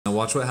Now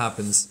watch what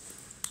happens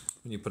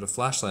when you put a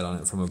flashlight on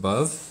it from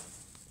above.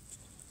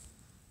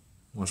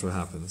 Watch what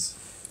happens.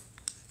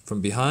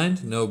 From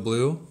behind, no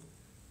blue.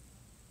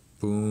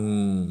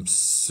 Boom,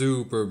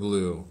 super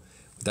blue.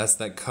 That's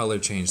that color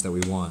change that we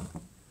want.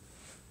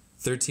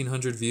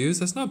 1,300 views,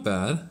 that's not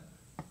bad.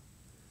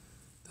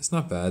 That's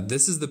not bad.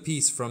 This is the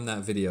piece from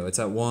that video. It's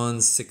at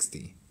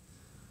 160.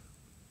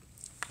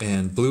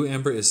 And blue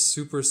amber is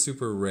super,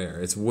 super rare.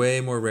 It's way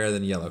more rare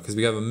than yellow because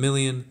we have 1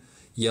 million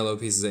yellow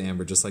pieces of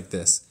amber just like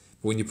this.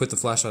 But when you put the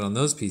flashlight on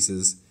those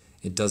pieces,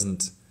 it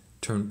doesn't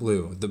turn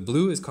blue. The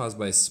blue is caused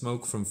by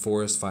smoke from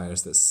forest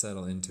fires that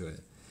settle into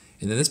it.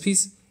 And then this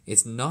piece,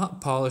 it's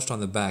not polished on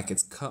the back,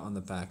 it's cut on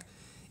the back.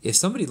 If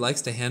somebody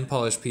likes to hand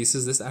polish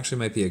pieces, this actually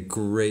might be a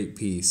great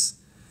piece.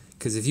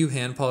 Because if you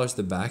hand polish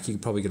the back, you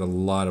could probably get a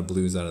lot of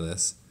blues out of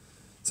this.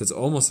 So it's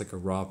almost like a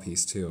raw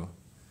piece too.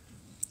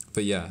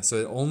 But yeah, so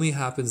it only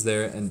happens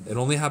there, and it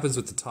only happens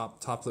with the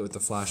top lit with the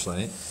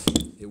flashlight.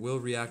 It will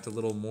react a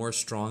little more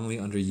strongly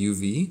under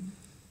UV.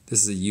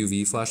 This is a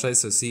UV flashlight,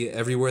 so see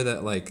everywhere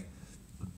that like